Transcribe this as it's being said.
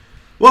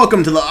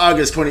Welcome to the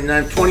August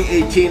 29th,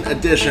 2018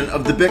 edition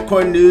of the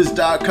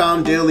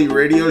BitcoinNews.com daily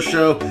radio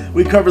show.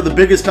 We cover the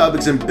biggest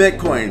topics in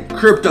Bitcoin,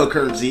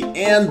 cryptocurrency,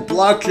 and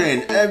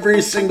blockchain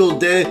every single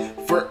day,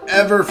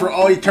 forever, for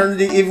all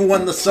eternity. Even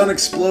when the sun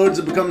explodes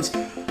and becomes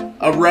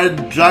a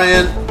red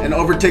giant and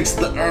overtakes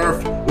the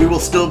Earth, we will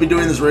still be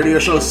doing this radio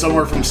show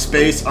somewhere from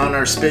space on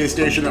our space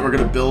station that we're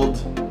going to build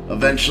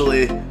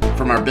eventually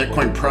from our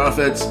Bitcoin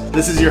profits.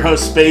 This is your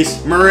host,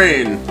 Space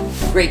Marine.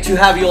 Great to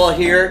have you all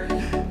here.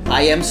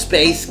 I am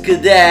Space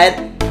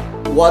Cadet.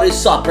 What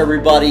is up,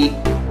 everybody?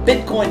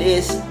 Bitcoin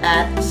is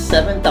at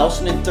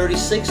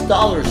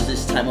 $7,036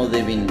 this time of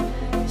living.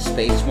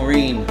 Space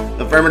Marine.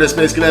 Affirmative,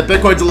 Space Cadet.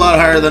 Bitcoin's a lot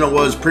higher than it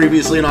was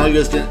previously in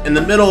August. In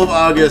the middle of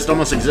August,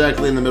 almost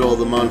exactly in the middle of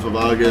the month of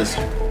August,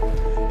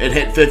 it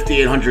hit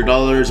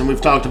 $5,800, and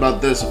we've talked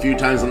about this a few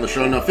times on the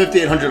show. Now,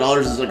 $5,800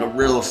 is like a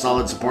real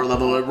solid support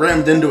level. It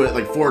rammed into it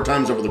like 4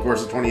 times over the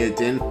course of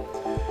 2018.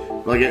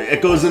 Like,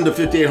 it goes into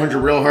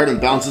 5,800 real hard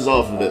and bounces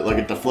off of it like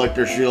a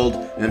deflector shield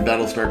in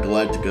Battlestar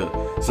Galactica.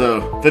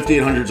 So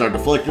 5,800 is our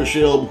deflector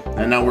shield,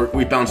 and now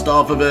we bounced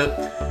off of it.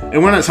 It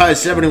went as high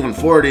as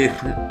 7,140,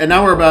 and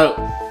now we're about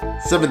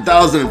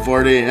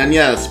 7,040. And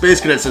yeah, Space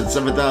Cadet said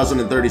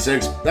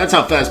 7,036. That's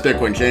how fast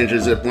Bitcoin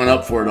changes. It went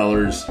up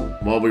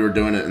 $4 while we were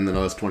doing it in the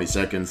last 20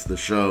 seconds, the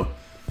show.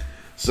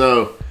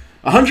 So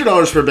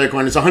 $100 for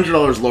Bitcoin. It's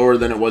 $100 lower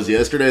than it was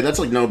yesterday. That's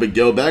like no big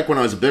deal. Back when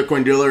I was a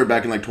Bitcoin dealer,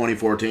 back in like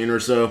 2014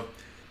 or so,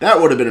 that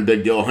would have been a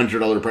big deal,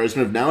 $100 price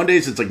move.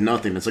 Nowadays, it's like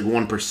nothing. It's like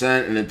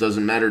 1%, and it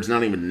doesn't matter. It's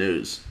not even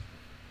news.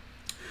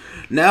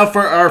 Now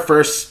for our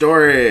first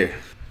story.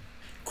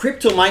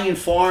 Crypto mining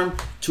farm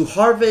to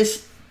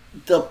harvest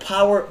the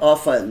power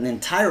of an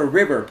entire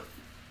river.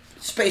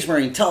 Space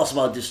Marine, tell us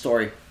about this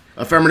story.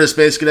 Affirmative,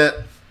 Space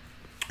Cadet.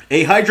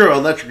 A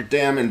hydroelectric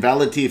dam in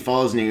Valety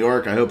Falls, New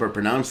York, I hope I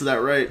pronounced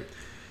that right,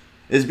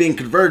 is being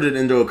converted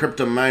into a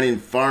crypto mining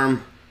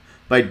farm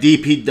by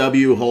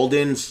DPW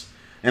Holdings.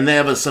 And they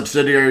have a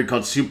subsidiary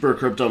called Super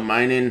Crypto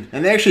Mining.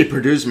 And they actually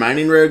produce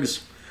mining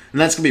rigs.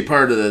 And that's going to be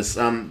part of this.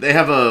 They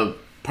have a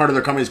part of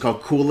their company is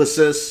called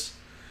Coolysys.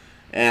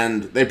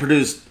 And they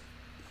produce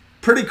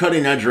pretty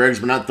cutting edge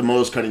rigs, but not the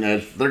most cutting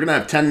edge. They're going to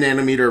have 10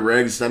 nanometer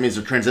rigs. That means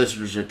the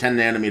transistors are 10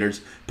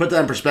 nanometers. Put that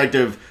in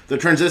perspective. The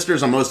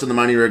transistors on most of the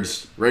mining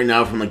rigs right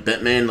now from like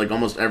Bitmain, like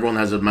almost everyone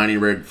has a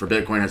mining rig for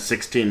Bitcoin, has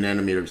 16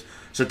 nanometers.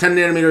 So 10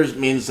 nanometers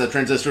means that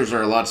transistors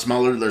are a lot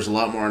smaller. There's a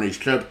lot more on each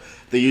chip.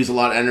 They use a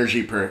lot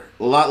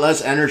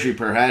less energy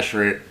per hash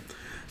rate.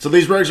 So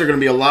these rigs are going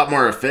to be a lot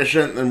more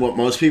efficient than what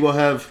most people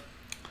have.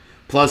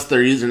 Plus,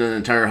 they're using an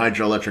entire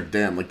hydroelectric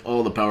dam, like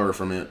all the power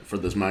from it for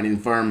this mining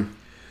farm.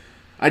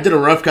 I did a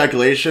rough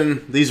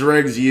calculation. These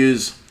rigs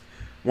use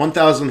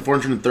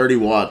 1,430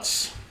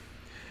 watts,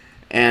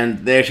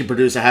 and they actually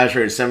produce a hash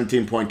rate of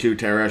 17.2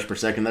 terahash per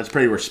second. That's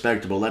pretty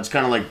respectable. That's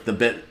kind of like the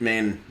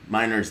Bitmain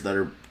miners that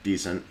are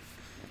decent.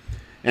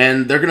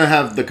 And they're going to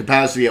have the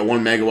capacity at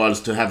 1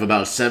 megawatts to have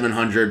about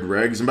 700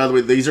 rigs. And by the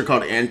way, these are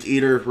called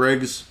Anteater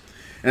rigs.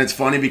 And it's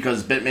funny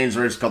because Bitmain's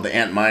rig is called the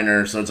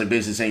Antminer. So it's like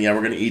basically saying, yeah,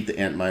 we're going to eat the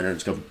Antminer.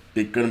 It's going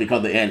to be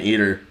called the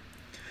Anteater.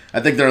 I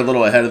think they're a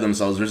little ahead of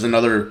themselves. There's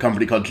another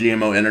company called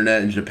GMO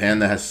Internet in Japan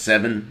that has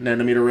 7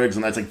 nanometer rigs.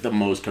 And that's like the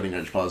most cutting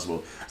edge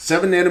possible.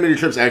 7 nanometer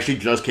chips actually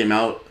just came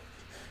out.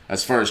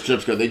 As far as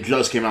chips go, they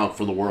just came out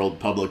for the world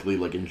publicly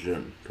like in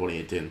June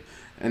 2018.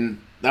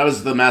 And that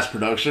was the mass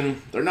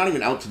production. They're not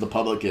even out to the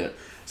public yet.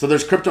 So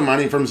there's crypto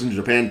mining firms in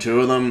Japan,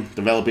 2 of them,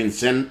 developing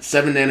 7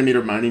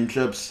 nanometer mining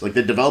chips. Like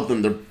they developed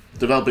them, they're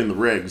developing the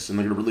rigs, and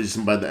they're going to release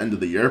them by the end of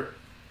the year.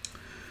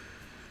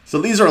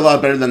 So these are a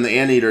lot better than the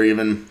Anteater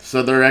even.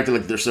 So they're acting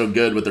like they're so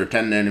good with their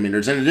 10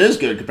 nanometers. And it is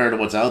good compared to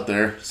what's out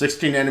there.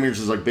 16 nanometers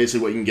is like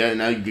basically what you can get. And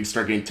now you can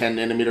start getting 10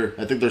 nanometer.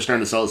 I think they're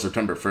starting to sell it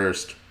September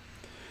 1st.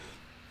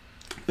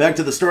 Back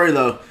to the story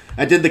though.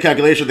 I did the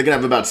calculation. They're going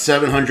to have about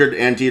 700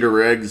 Anteater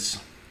rigs.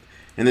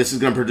 And this is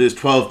going to produce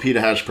 12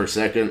 petahash per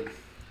second.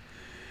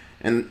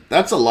 And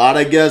that's a lot,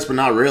 I guess, but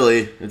not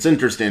really. It's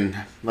interesting.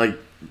 Like,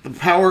 the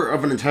power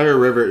of an entire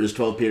river is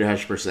 12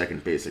 petahash per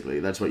second, basically.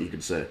 That's what you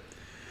could say.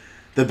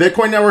 The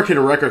Bitcoin network hit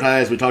a record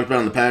high, as we talked about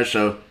on the past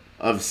show,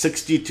 of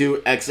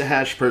 62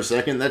 exahash per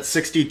second. That's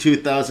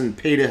 62,000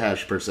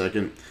 petahash per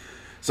second.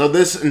 So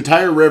this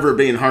entire river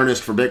being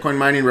harnessed for Bitcoin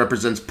mining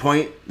represents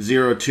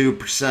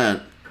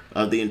 0.02%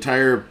 of the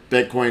entire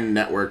Bitcoin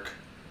network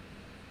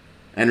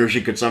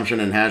energy consumption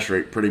and hash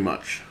rate, pretty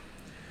much.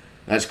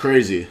 That's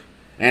crazy.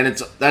 And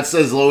that's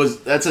as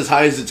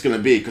high as it's going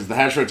to be, because the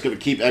hash rate's going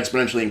to keep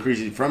exponentially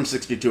increasing from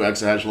 62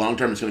 exahash. Long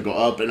term, it's going to go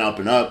up and up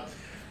and up.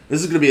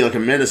 This is going to be like a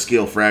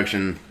minuscule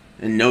fraction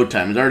in no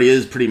time. It already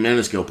is pretty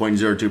minuscule,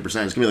 0.02%. It's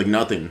going to be like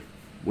nothing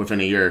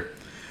within a year.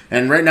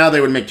 And right now, they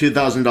would make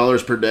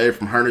 $2,000 per day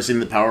from harnessing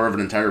the power of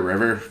an entire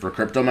river for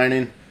crypto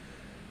mining.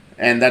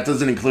 And that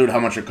doesn't include how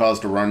much it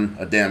costs to run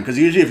a dam. Because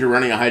usually if you're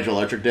running a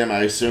hydroelectric dam, I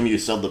assume you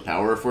sell the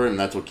power for it, and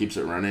that's what keeps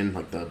it running,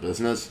 like the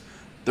business.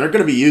 They're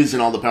going to be using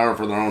all the power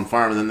for their own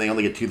farm, and then they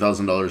only get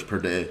 $2,000 per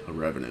day of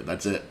revenue.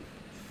 That's it.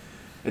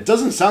 It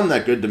doesn't sound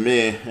that good to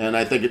me, and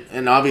I think,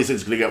 and obviously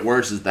it's going to get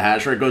worse as the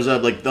hash rate goes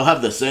up. Like, they'll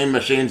have the same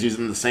machines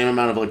using the same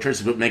amount of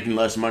electricity, but making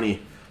less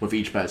money with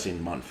each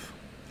passing month.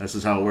 This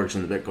is how it works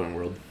in the Bitcoin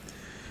world.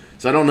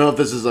 So I don't know if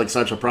this is like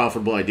such a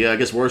profitable idea. I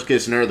guess worst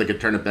case scenario, they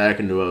could turn it back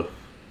into a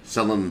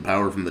selling the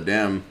power from the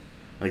dam.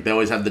 Like, they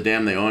always have the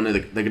dam, they own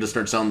it. They could just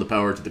start selling the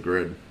power to the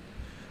grid.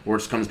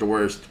 Worst comes to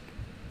worst.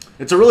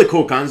 It's a really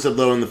cool concept,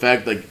 though, in the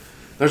fact, like,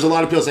 there's a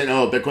lot of people saying,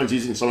 oh, Bitcoin's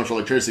using so much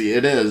electricity.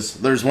 It is.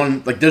 There's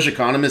one, like, Dish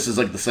Economist is,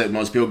 like, the site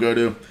most people go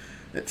to.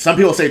 Some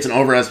people say it's an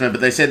overestimate,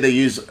 but they say they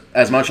use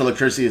as much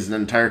electricity as an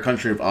entire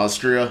country of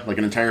Austria, like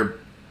an entire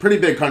pretty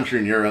big country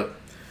in Europe.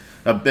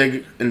 A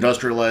big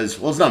industrialized,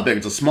 well, it's not big,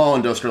 it's a small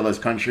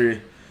industrialized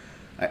country.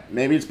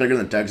 Maybe it's bigger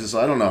than Texas,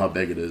 so I don't know how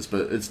big it is,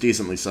 but it's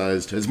decently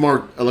sized. It's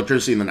more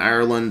electricity than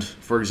Ireland,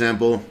 for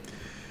example.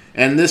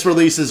 And this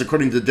releases,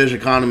 according to Dish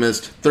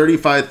Economist,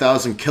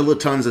 35,000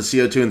 kilotons of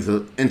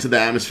CO2 into the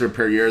atmosphere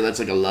per year. That's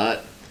like a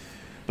lot.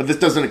 But this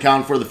doesn't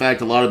account for the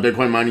fact a lot of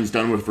Bitcoin mining is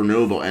done with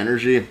renewable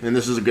energy. And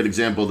this is a good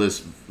example of this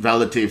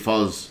Validate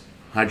Falls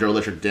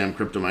hydroelectric dam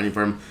crypto mining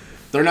farm.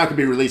 They're not going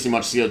to be releasing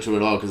much CO2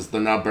 at all because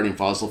they're not burning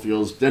fossil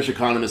fuels. Dish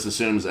Economist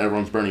assumes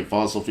everyone's burning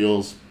fossil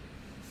fuels,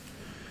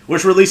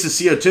 which releases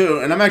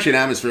CO2. And I'm actually an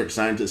atmospheric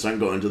scientist, so I can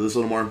go into this a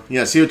little more.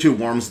 Yeah, CO2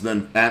 warms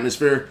the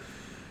atmosphere.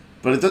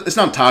 But it's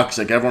not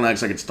toxic. Everyone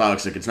acts like it's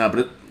toxic. It's not.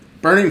 But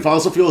burning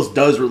fossil fuels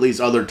does release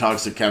other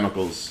toxic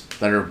chemicals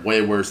that are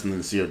way worse than the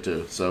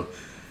CO2. So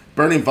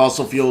burning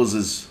fossil fuels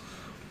is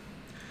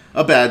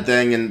a bad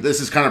thing. And this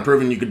is kind of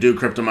proven you could do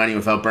crypto mining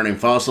without burning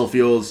fossil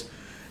fuels.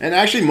 And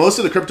actually, most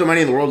of the crypto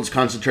mining in the world is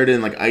concentrated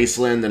in like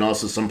Iceland and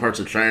also some parts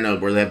of China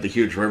where they have the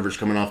huge rivers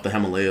coming off the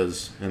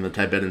Himalayas and the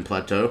Tibetan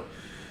Plateau.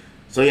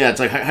 So yeah, it's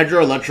like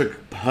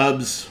hydroelectric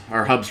hubs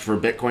are hubs for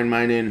Bitcoin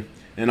mining.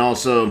 And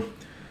also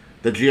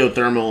the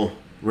geothermal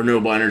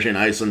renewable energy in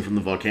Iceland from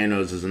the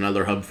volcanoes is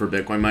another hub for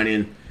Bitcoin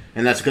mining.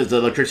 And that's because the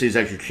electricity is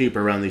actually cheap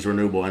around these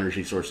renewable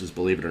energy sources,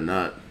 believe it or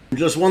not.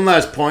 Just one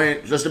last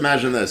point. Just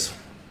imagine this.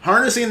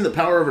 Harnessing the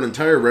power of an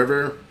entire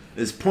river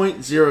is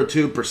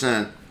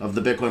 0.02% of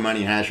the Bitcoin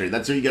mining hash rate.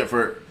 That's what you get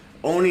for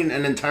owning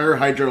an entire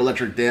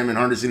hydroelectric dam and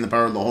harnessing the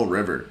power of the whole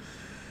river.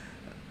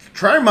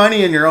 Try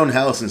mining in your own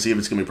house and see if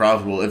it's going to be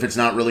profitable. If it's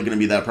not really going to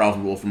be that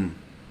profitable from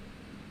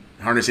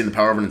harnessing the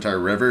power of an entire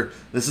river.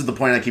 This is the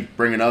point I keep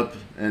bringing up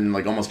in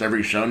like almost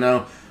every show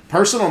now.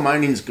 Personal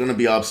mining is going to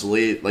be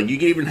obsolete. Like, you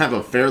can even have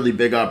a fairly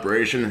big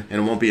operation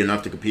and it won't be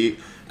enough to compete.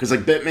 Because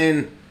like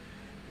Bitmain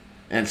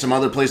and some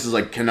other places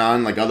like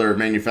Canaan, like other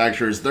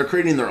manufacturers, they're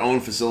creating their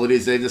own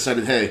facilities. They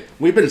decided, hey,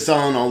 we've been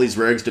selling all these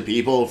rigs to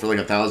people for like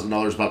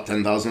 $1,000 a pop,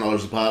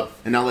 $10,000 a pop,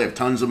 and now they have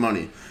tons of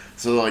money.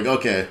 So they're like,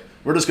 okay,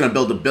 we're just going to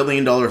build $1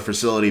 billion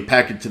facility,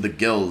 pack it to the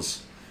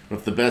gills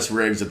with the best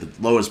rigs at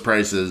the lowest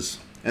prices.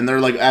 And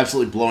they're like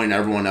absolutely blowing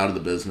everyone out of the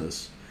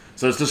business.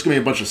 So it's just going to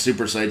be a bunch of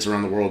super sites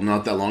around the world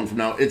not that long from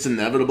now. It's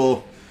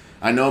inevitable.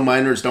 I know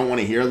miners don't want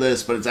to hear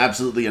this, but it's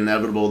absolutely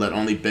inevitable that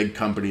only big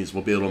companies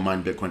will be able to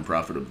mine Bitcoin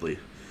profitably.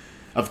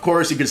 Of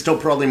course, you can still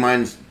probably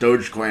mine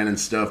Dogecoin and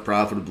stuff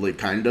profitably,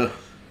 kinda.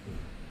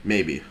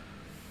 Maybe.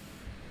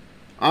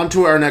 On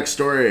to our next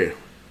story.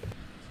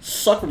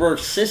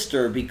 Zuckerberg's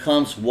sister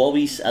becomes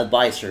Huobi's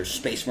advisor.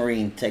 Space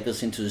Marine, take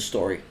us into the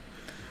story.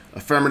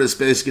 Affirmative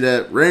Space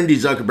Cadet. Randy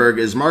Zuckerberg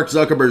is Mark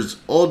Zuckerberg's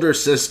older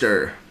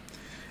sister.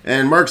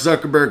 And Mark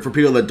Zuckerberg, for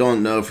people that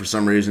don't know for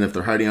some reason, if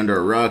they're hiding under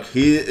a rock,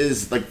 he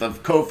is like the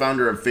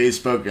co-founder of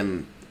Facebook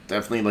and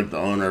definitely like the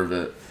owner of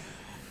it.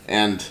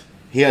 And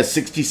he has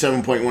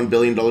 $67.1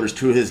 billion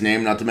to his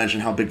name, not to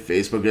mention how big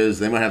Facebook is.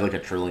 They might have like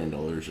 $1 trillion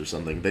or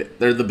something.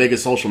 They're the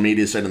biggest social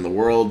media site in the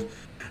world.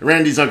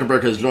 Randy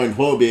Zuckerberg has joined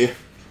Huobi,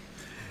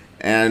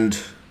 and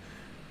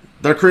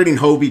they're creating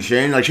Huobi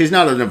Chain. Like, she's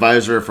not an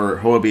advisor for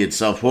Huobi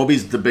itself.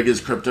 Huobi's the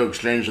biggest crypto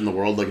exchange in the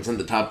world. Like, it's in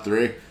the top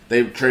 3.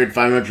 They trade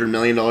 $500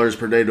 million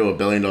per day to $1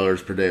 billion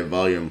per day of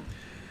volume.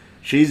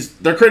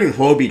 They're creating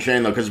Huobi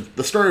Chain, though, because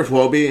the story of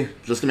Huobi,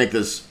 just to make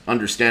this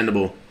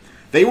understandable,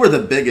 they were the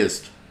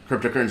biggest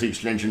cryptocurrency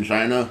exchange in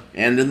China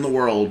and in the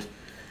world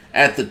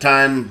at the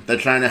time that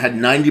China had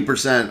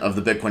 90% of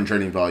the Bitcoin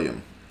trading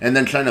volume. And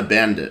then China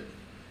banned it.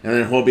 And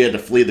then Huobi had to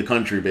flee the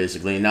country,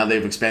 basically. And now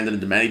they've expanded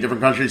into many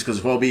different countries because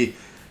Huobi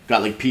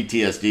got like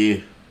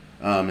PTSD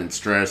and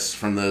stress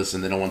from this,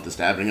 and they don't want this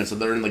to happen again. So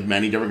they're in like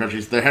many different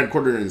countries. They're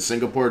headquartered in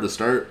Singapore to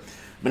start,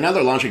 but now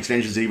they're launching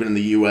exchanges even in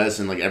the U.S.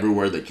 and like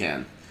everywhere they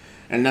can.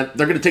 And they're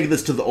going to take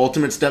this to the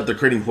ultimate step. They're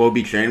creating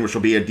Huobi Chain, which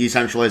will be a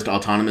decentralized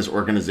autonomous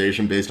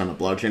organization based on a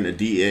blockchain, a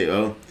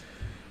DAO.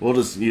 We'll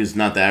just use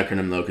not the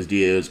acronym though, because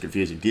DAO is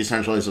confusing.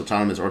 Decentralized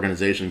autonomous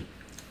organization.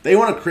 They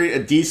want to create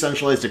a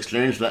decentralized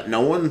exchange that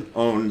no one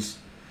owns.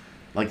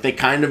 Like, they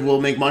kind of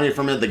will make money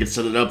from it. They could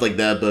set it up like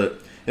that,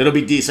 but it'll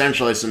be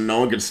decentralized and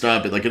no one can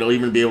stop it. Like, it'll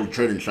even be able to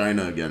trade in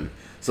China again.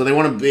 So they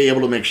want to be able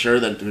to make sure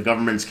that the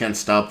governments can't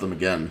stop them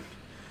again.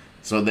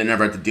 So they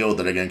never have to deal with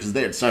it again, because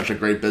they had such a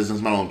great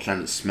business model and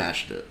China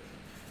smashed it.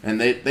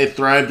 And they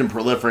thrived and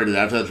proliferated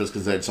after that just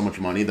because they had so much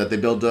money that they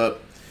built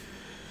up.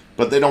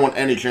 But they don't want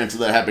any chance of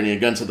that happening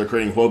again, so they're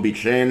creating Huobi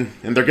Chain.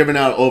 And they're giving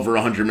out over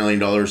 $100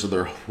 million of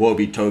their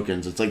Huobi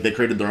tokens. It's like they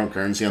created their own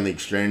currency on the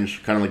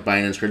exchange, kind of like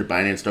Binance created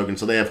Binance token.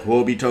 So they have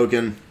Huobi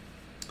token,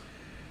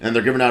 and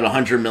they're giving out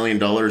 $100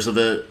 million of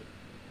it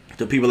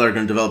to people that are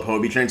going to develop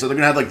Huobi Chain. So they're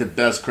going to have like the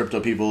best crypto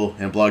people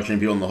and blockchain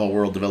people in the whole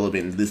world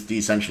developing this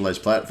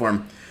decentralized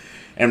platform.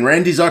 And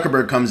Randy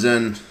Zuckerberg comes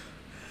in.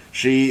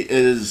 She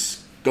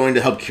is going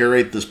to help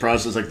curate this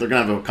process. Like, they're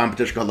going to have a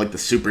competition called like the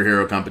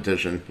Superhero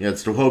Competition. Yeah,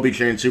 it's the Huobi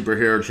Chain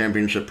Superhero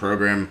Championship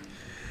Program.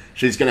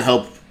 She's going to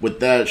help with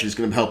that. She's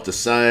going to help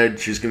decide.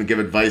 She's going to give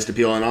advice to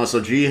people. And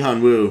also,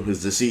 Jihan Wu,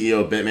 who's the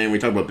CEO of Bitmain. We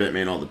talk about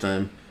Bitmain all the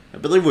time. I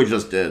believe we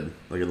just did,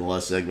 like in the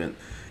last segment.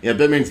 Yeah,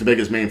 Bitmain's the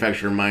biggest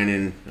manufacturer of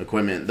mining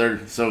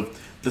equipment. So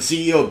the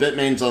CEO of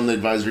Bitmain's on the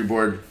advisory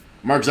board.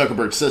 Mark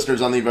Zuckerberg's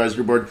sister's on the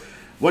advisory board.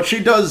 What she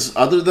does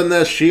other than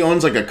this, she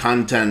owns like a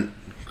content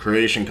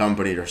creation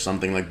company or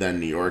something like that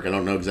in New York. I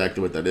don't know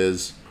exactly what that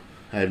is.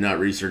 I have not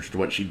researched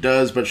what she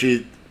does, but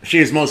she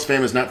is most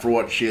famous not for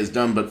what she has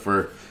done, but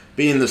for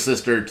being the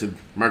sister to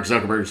Mark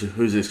Zuckerberg,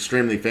 who's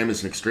extremely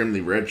famous and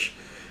extremely rich,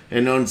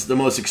 and owns the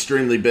most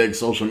extremely big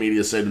social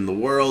media site in the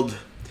world.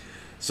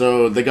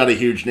 So they got a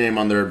huge name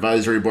on their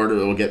advisory board that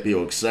will get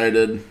people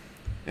excited.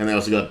 And they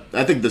also got,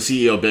 I think the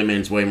CEO of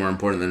Bitmain is way more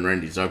important than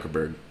Randy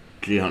Zuckerberg,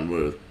 Jihan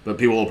Wu. But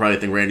people will probably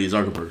think Randy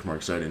Zuckerberg is more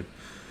exciting.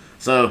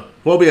 So,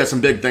 Huobi has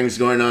some big things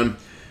going on.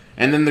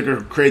 And then they're going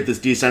to create this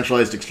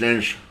decentralized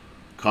exchange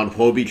called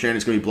Huobi Chain.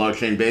 It's going to be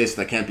blockchain based.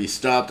 That can't be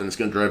stopped. And it's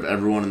going to drive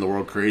everyone in the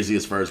world crazy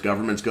as far as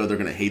governments go. They're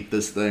going to hate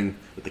this thing,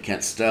 but they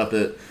can't stop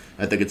it.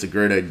 I think it's a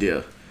great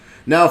idea.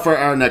 Now for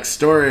our next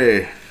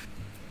story.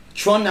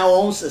 Tron now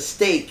owns a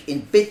stake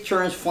in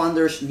BitTorrent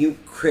founder's new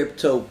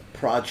crypto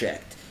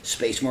project,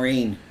 Space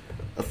Marine.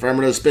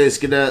 Affirmative Space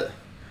Cadet.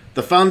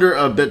 The founder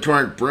of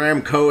BitTorrent,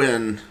 Bram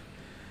Cohen,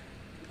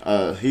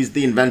 he's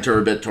the inventor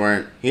of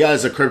BitTorrent. He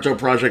has a crypto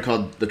project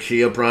called the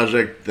Chia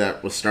Project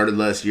that was started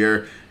last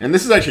year. And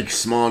this is actually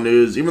small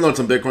news. Even though it's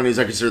on Bitcoin, he's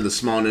actually considered the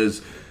small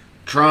news.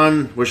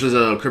 Tron, which is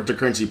a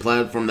cryptocurrency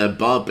platform that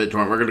bought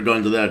BitTorrent, we're going to go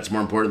into that. It's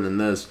more important than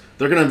this.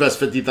 They're going to invest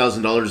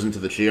 $50,000 into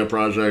the Chia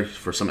Project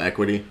for some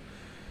equity.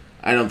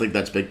 I don't think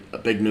that's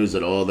big news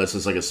at all. That's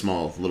just like a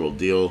small little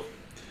deal.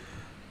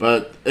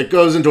 But it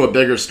goes into a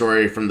bigger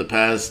story from the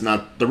past,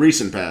 not the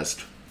recent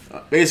past.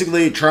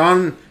 Basically,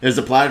 Tron is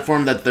a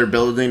platform that they're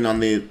building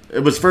on the... It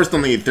was first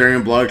on the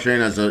Ethereum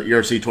blockchain as a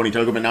ERC20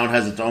 token, but now it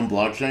has its own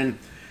blockchain.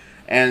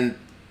 And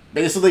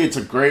basically, it's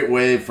a great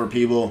way for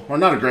people... Or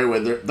not a great way.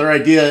 Their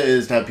idea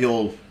is to have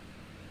people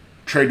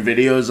trade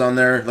videos on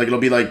there. Like, it'll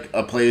be like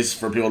a place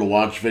for people to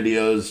watch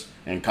videos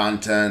and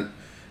content.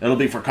 It'll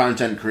be for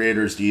content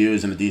creators to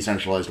use in a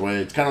decentralized way.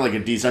 It's kind of like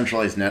a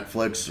decentralized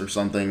Netflix or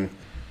something.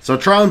 So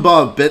Tron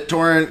bought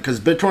BitTorrent because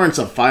BitTorrent's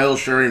a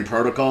file-sharing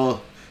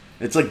protocol.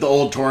 It's like the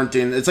old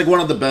torrenting. It's like one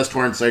of the best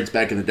torrent sites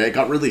back in the day. It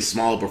got really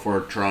small before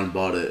Tron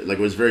bought it. Like,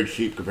 it was very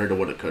cheap compared to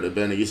what it could have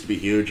been. It used to be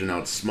huge, and now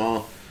it's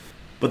small.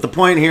 But the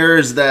point here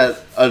is that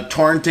a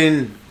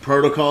torrenting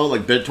protocol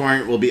like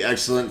BitTorrent will be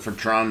excellent for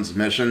Tron's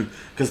mission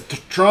because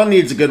Tron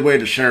needs a good way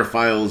to share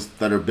files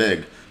that are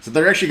big. So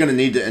they're actually going to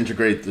need to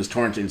integrate this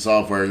torrenting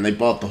software, and they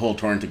bought the whole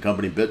torrenting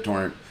company,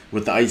 BitTorrent,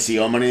 with the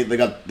ICO money. They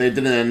did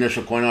an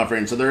initial coin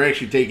offering, so they're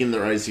actually taking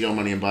their ICO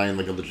money and buying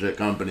like a legit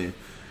company.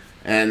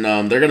 And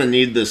they're going to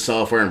need this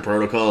software and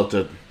protocol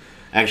to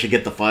actually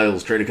get the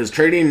files traded, because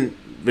trading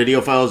video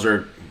files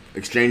or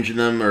exchanging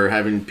them or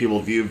having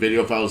people view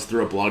video files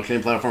through a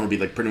blockchain platform would be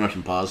like pretty much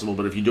impossible.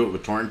 But if you do it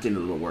with torrenting,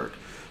 it'll work.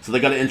 So they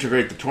got to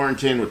integrate the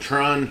torrenting with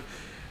Tron,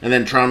 and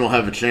then Tron will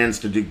have a chance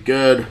to do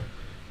good.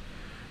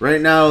 Right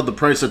now, the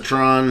price of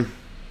Tron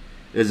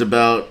is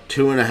about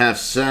 2.5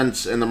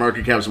 cents, and the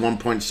market cap is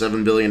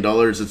 $1.7 billion.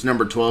 It's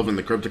number 12 in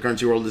the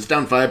cryptocurrency world. It's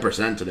down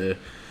 5% today.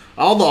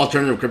 All the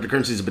alternative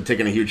cryptocurrencies have been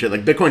taking a huge hit.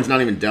 Like, Bitcoin's not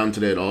even down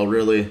today at all,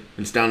 really.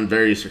 It's down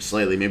very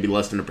slightly, maybe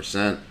less than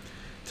 1%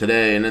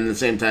 today. And then at the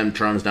same time,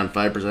 Tron's down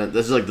 5%.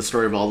 This is like the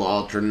story of all the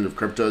alternative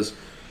cryptos.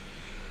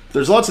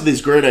 There's lots of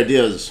these great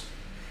ideas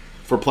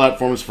for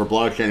platforms for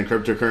blockchain and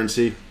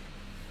cryptocurrency.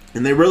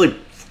 And they really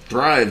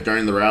thrived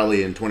during the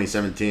rally in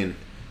 2017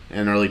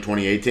 and early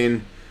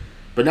 2018.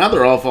 But now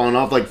they're all falling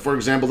off. Like, for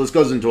example, this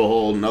goes into a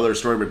whole another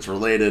story, but it's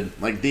related.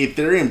 Like, the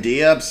Ethereum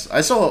dApps,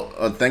 I saw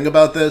a thing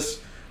about this.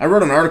 I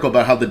wrote an article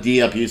about how the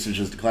dApp usage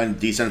has declined in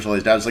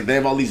decentralized apps. Like, they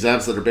have all these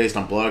apps that are based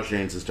on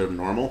blockchains instead of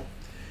normal.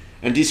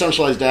 And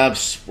decentralized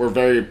apps were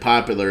very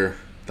popular,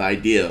 the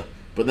idea.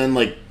 But then,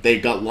 like, they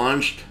got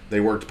launched, they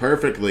worked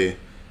perfectly,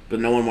 but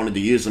no one wanted to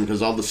use them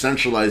because all the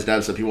centralized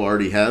apps that people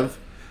already have.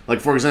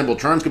 Like, for example,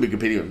 Tron's could be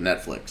competing with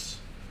Netflix.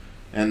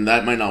 And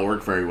that might not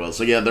work very well.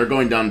 So yeah, they're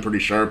going down pretty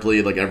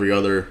sharply, like every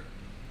other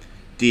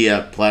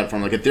dApp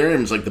platform. Like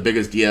Ethereum's like the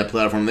biggest dApp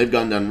platform. They've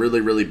gone down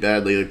really, really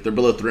badly. Like, they're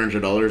below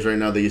 $300 right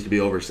now. They used to be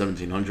over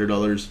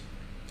 $1,700.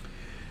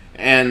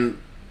 And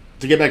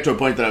to get back to a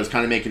point that I was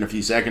kind of making a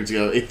few seconds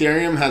ago,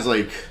 Ethereum has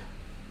like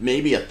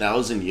maybe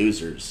 1,000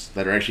 users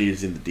that are actually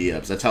using the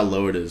dApps. That's how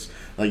low it is.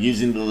 Like,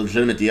 using the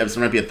legitimate dApps,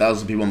 there might be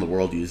 1,000 people in the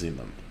world using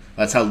them.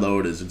 That's how low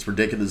it is. It's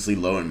ridiculously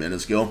low and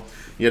minuscule.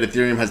 Yet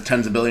Ethereum has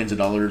tens of billions of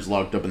dollars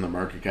locked up in the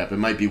market cap. It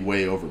might be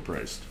way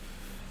overpriced.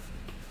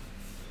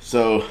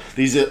 So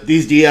these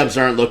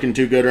DApps aren't looking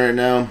too good right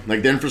now.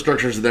 Like the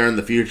infrastructure's there in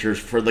the future.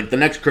 For like the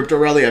next crypto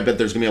rally, I bet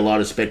there's gonna be a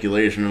lot of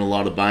speculation and a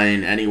lot of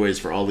buying anyways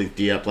for all these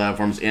DApp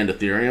platforms and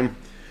Ethereum.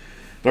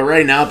 But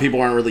right now people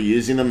aren't really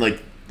using them.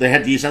 Like they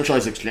had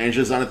decentralized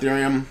exchanges on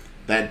Ethereum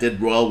that did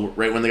well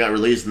right when they got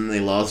released, and then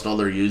they lost all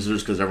their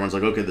users because everyone's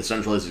like, okay, the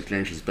centralized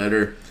exchange is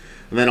better.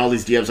 And then all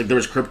these DApps, like there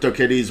was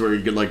CryptoKitties where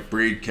you could like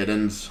breed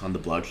kittens on the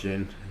blockchain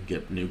and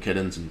get new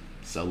kittens and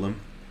sell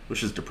them,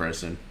 which is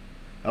depressing.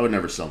 I would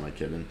never sell my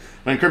kitten.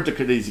 But in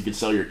CryptoKitties, you could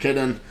sell your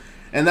kitten,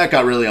 and that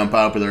got really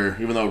unpopular,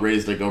 even though it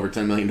raised like over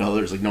 $10 million.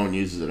 Like no one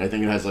uses it. I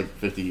think it has like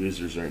 50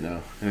 users right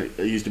now. And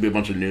it used to be a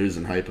bunch of news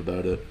and hype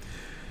about it.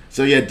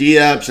 So yeah,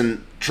 DApps,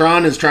 and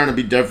Tron is trying to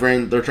be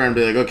different. They're trying to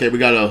be like, okay, we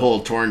got a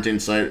whole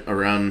torrenting site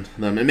around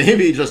them, and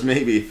maybe, just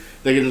maybe,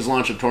 they could just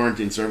launch a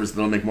torrenting service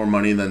that'll make more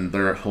money than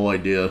their whole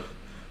idea.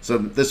 So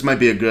this might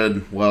be a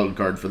good wild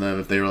card for them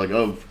if they were like,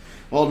 oh,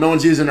 well, no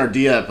one's using our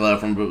DApp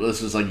platform, but let's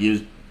just like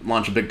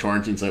launch a big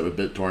torrenting site with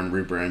BitTorrent,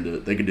 rebrand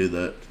it. They could do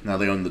that. Now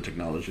they own the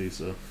technology.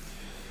 So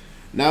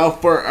now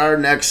for our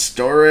next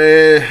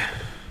story.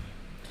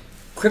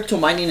 Crypto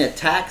mining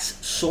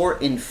attacks soar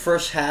in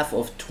first half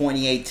of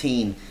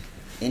 2018.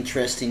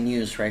 Interesting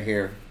news right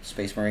here,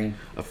 Space Marine.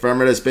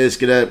 Affirmative, Space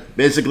Cadet.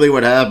 Basically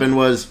what happened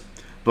was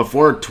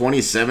before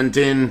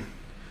 2017,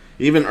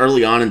 even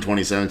early on in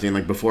 2017,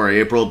 like before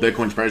April,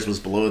 Bitcoin's price was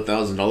below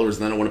 $1,000, and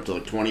then it went up to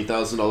like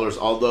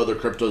 $20,000. All the other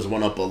cryptos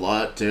went up a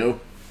lot too.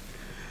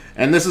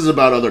 And this is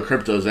about other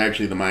cryptos,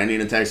 actually, the mining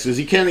attacks. Because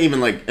you can't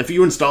even, like, if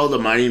you installed a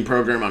mining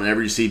program on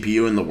every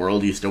CPU in the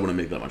world, you still wouldn't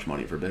make that much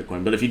money for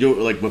Bitcoin. But if you do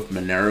it, like, with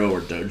Monero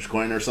or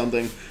Dogecoin or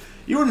something,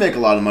 you would make a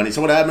lot of money.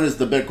 So what happened is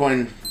the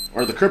Bitcoin,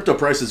 or the crypto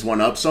prices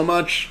went up so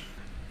much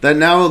that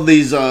now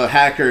these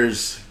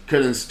hackers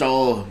could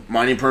install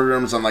mining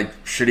programs on,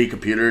 like, shitty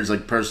computers,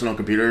 like personal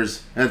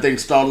computers. And if they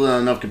installed it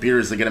on enough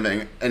computers, they get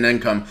an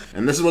income.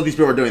 And this is what these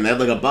people are doing. They have,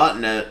 like, a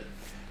botnet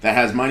that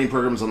has mining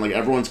programs on, like,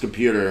 everyone's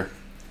computer.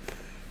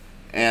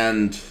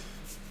 And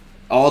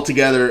all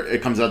together,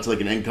 it comes out to like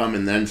an income,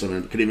 and then some.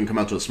 It could even come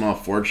out to a small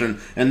fortune.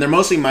 And they're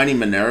mostly mining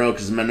Monero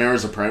because Monero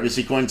is a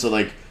privacy coin. So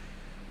like,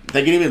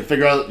 they can even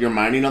figure out you're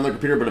mining on their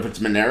computer. But if it's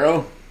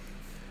Monero,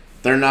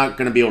 they're not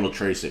going to be able to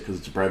trace it because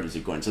it's a privacy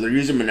coin. So they're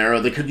using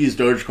Monero. They could use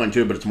Dogecoin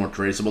too, but it's more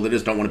traceable. They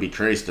just don't want to be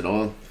traced at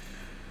all.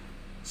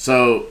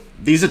 So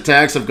these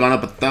attacks have gone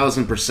up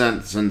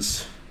 1,000%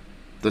 since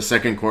the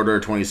second quarter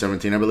of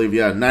 2017, I believe.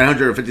 Yeah,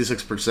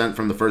 956%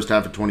 from the first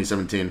half of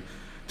 2017.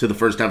 To the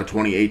first half of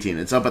 2018.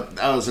 It's up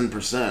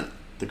 1,000%,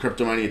 the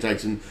crypto mining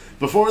attacks. And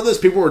before this,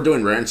 people were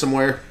doing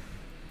ransomware,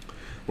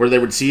 where they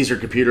would seize your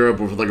computer up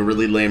with like a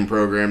really lame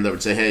program that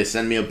would say, hey,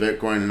 send me a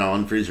Bitcoin and I'll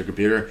unfreeze your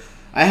computer.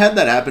 I had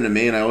that happen to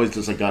me, and I always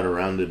just like got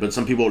around it. But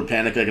some people would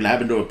panic. Like it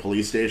happened to a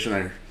police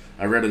station.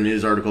 I read a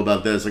news article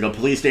about this. Like a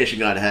police station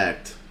got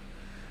hacked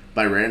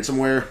by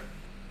ransomware,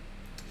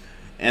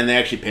 and they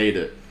actually paid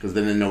it because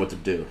they didn't know what to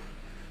do.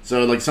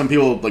 So like some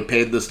people like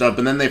paid this stuff,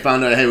 and then they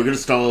found out, hey,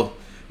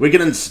 we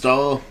can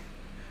install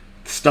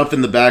stuff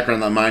in the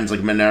background that mines like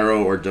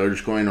Monero or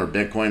Dogecoin or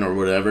Bitcoin or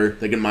whatever.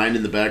 They can mine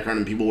in the background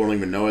and people won't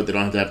even know it. They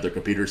don't have to have their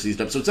computer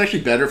seized up. So it's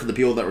actually better for the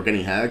people that were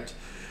getting hacked.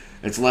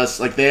 It's less,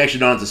 like they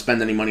actually don't have to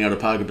spend any money out of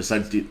pocket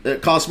besides,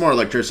 it costs more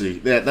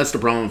electricity. Yeah, that's the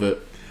problem with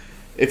it.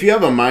 If you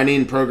have a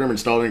mining program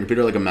installed on your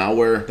computer like a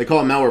malware, they call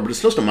it malware, but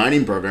it's just a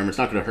mining program. It's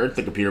not going to hurt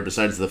the computer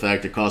besides the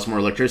fact it costs more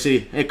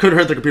electricity. It could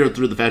hurt the computer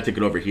through the fact it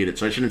could overheat it.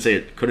 So I shouldn't say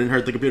it couldn't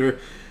hurt the computer.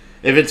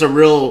 If it's a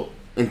real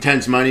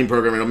intense mining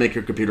program, it'll make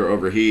your computer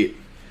overheat.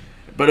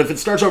 But if it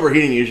starts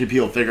overheating, usually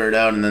people figure it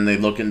out and then they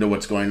look into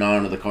what's going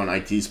on, or they call an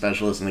IT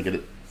specialist and they get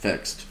it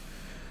fixed.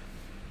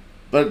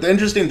 But the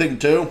interesting thing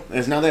too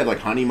is now they have like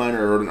Honeyminer.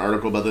 I wrote an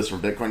article about this for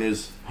Bitcoin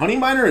News.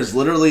 Honeyminer is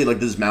literally like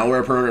this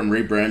malware program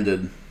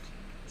rebranded.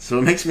 So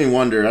it makes me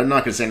wonder. I'm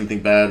not going to say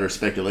anything bad or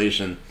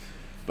speculation.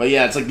 But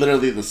yeah, it's like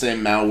literally the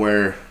same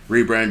malware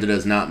rebranded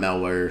as not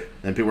malware.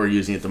 And people are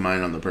using it to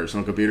mine on the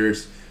personal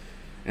computers.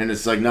 And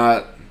it's like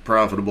not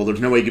profitable.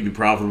 There's no way you can be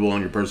profitable on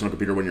your personal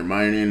computer when you're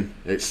mining.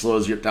 It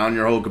slows down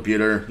your whole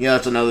computer. Yeah,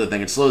 that's another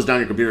thing. It slows down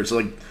your computer. So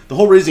like the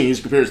whole reason you use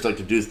computers is like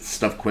to do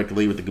stuff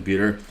quickly with the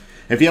computer.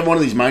 If you have one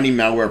of these mining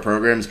malware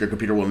programs, your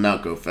computer will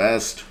not go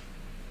fast.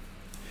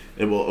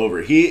 It will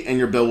overheat and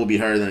your bill will be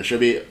higher than it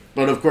should be.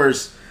 But of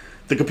course,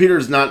 the computer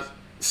is not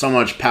so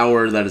much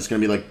power that it's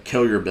going to be like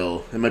kill your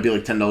bill. It might be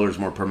like $10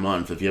 more per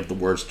month if you have the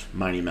worst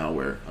mining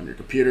malware on your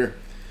computer.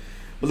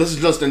 But this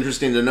is just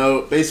interesting to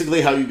know.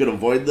 Basically, how you could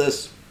avoid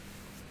this.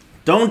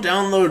 Don't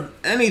download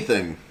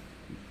anything.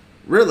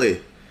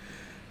 Really.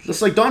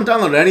 Just like don't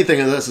download anything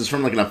unless it's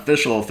from like an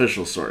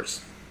official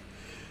source.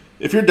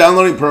 If you're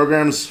downloading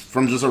programs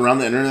from just around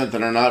the internet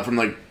that are not from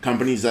like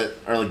companies that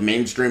are like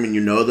mainstream and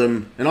you know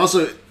them, and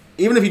also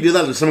even if you do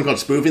that, there's something called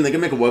spoofing. They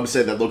can make a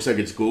website that looks like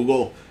it's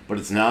Google, but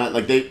it's not.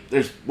 Like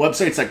there's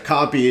websites that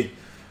copy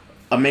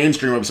a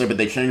mainstream website, but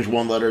they change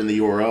one letter in the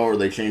URL, or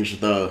they change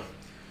the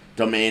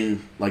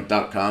domain like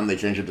 .com. They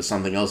changed it to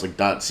something else like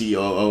 .coo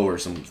or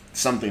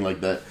something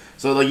like that.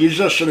 So like you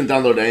just shouldn't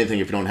download anything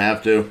if you don't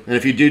have to. And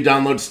if you do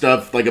download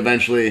stuff, like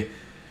eventually,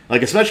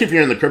 like especially if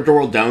you're in the crypto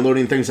world,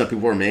 downloading things that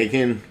people are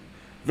making,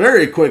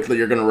 very quickly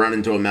you're going to run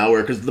into a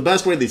malware. Because the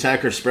best way these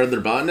hackers spread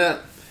their botnet,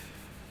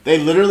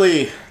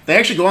 they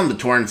actually go on the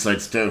torrent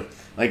sites too.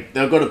 Like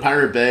they'll go to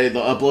Pirate Bay,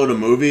 they'll upload a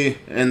movie,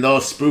 and they'll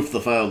spoof the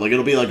file. Like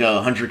it'll be like a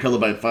 100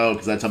 kilobyte file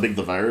because that's how big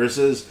the virus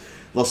is.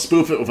 They'll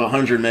spoof it with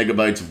 100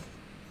 megabytes of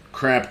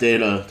crap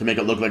data to make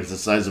it look like it's the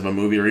size of a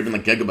movie, or even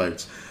like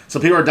gigabytes. So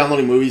people are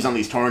downloading movies on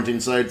these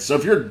torrenting sites. So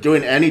if you're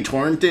doing any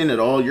torrenting at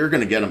all, you're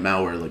going to get a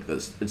malware like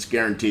this. It's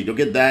guaranteed. You'll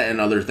get that and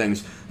other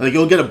things. Like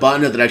you'll get a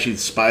botnet that actually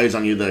spies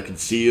on you, that can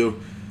see you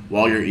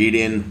while you're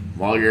eating,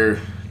 while you're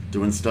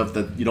doing stuff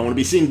that you don't want to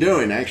be seen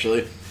doing,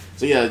 actually.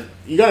 So yeah,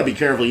 you got to be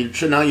careful. You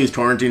should not use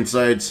torrenting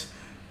sites.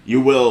 You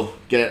will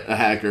get a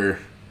hacker.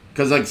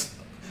 Because like,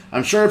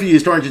 I'm sure if you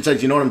use torrenting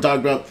sites, you know what I'm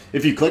talking about.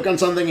 If you click on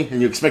something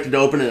and you expect it to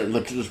open it,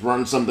 like just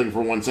run something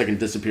for 1 second,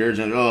 disappears,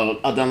 and I'll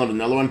download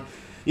another one.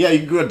 Yeah, you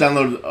can go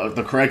download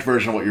the correct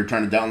version of what you're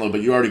trying to download,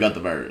 but you already got the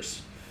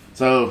virus.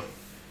 So,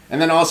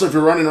 and then also if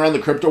you're running around the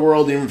crypto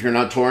world, even if you're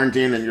not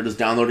torrenting and you're just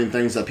downloading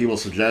things that people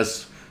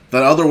suggest, the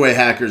other way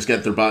hackers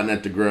get their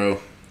botnet to grow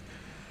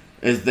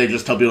is they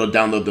just tell people to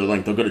download their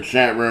link. They'll go to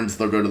chat rooms,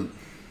 they'll go to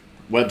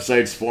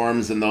websites,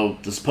 forums, and they'll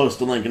just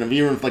post a link. And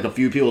even if like a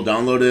few people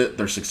download it,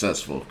 they're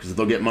successful because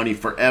they'll get money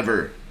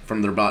forever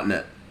from their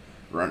botnet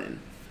running.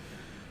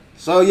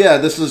 So yeah,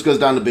 this just goes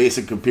down to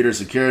basic computer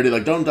security.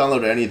 Like, don't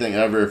download anything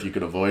ever if you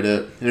could avoid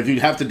it. And if you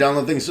have to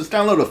download things, just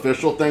download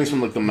official things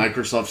from like the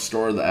Microsoft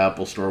Store, the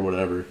Apple Store,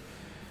 whatever.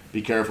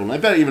 Be careful. And I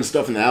bet even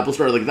stuff in the Apple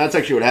Store, like that's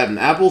actually what happened.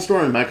 Apple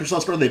Store and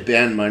Microsoft Store, they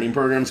banned mining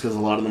programs because a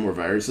lot of them were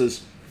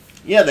viruses.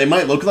 Yeah, they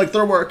might look like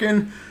they're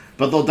working,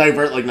 but they'll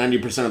divert like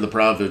 90% of the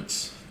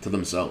profits to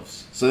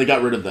themselves. So they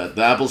got rid of that.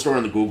 The Apple Store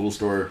and the Google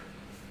Store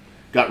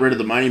got rid of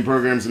the mining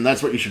programs, and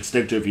that's what you should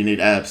stick to if you need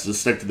apps.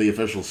 Just stick to the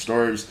official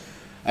stores.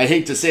 I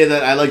hate to say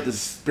that. I like the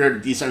spirit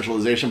of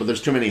decentralization, but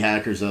there's too many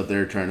hackers out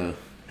there trying to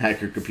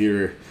hack your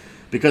computer.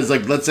 Because,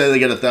 like, let's say they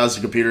get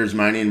 1,000 computers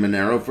mining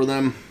Monero for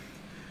them.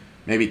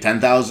 Maybe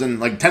 10,000.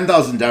 Like,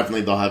 10,000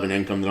 definitely they'll have an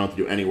income. They don't have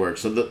to do any work.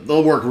 So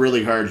they'll work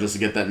really hard just to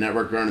get that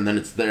network run, and then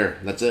it's there.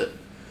 That's it.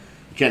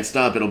 You can't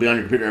stop it. It'll be on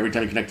your computer every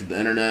time you connect to the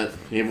internet,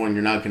 even when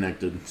you're not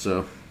connected.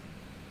 So,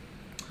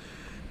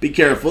 be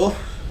careful.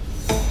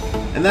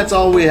 And that's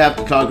all we have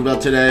to talk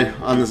about today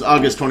on this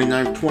August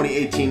 29th,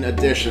 2018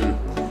 edition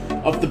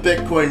of the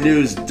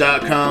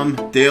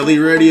BitcoinNews.com Daily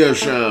Radio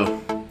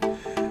Show.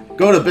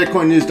 Go to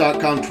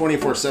BitcoinNews.com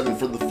 24/7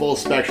 for the full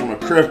spectrum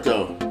of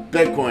crypto,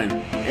 Bitcoin,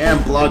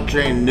 and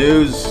blockchain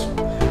news.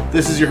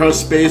 This is your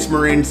host, Space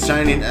Marine,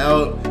 signing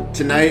out.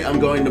 Tonight I'm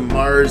going to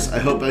Mars. I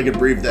hope I can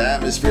breathe the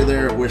atmosphere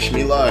there. Wish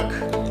me luck.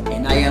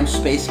 And I am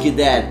Space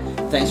Cadet.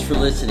 Thanks for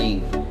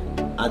listening.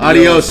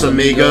 Adios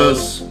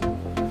amigos.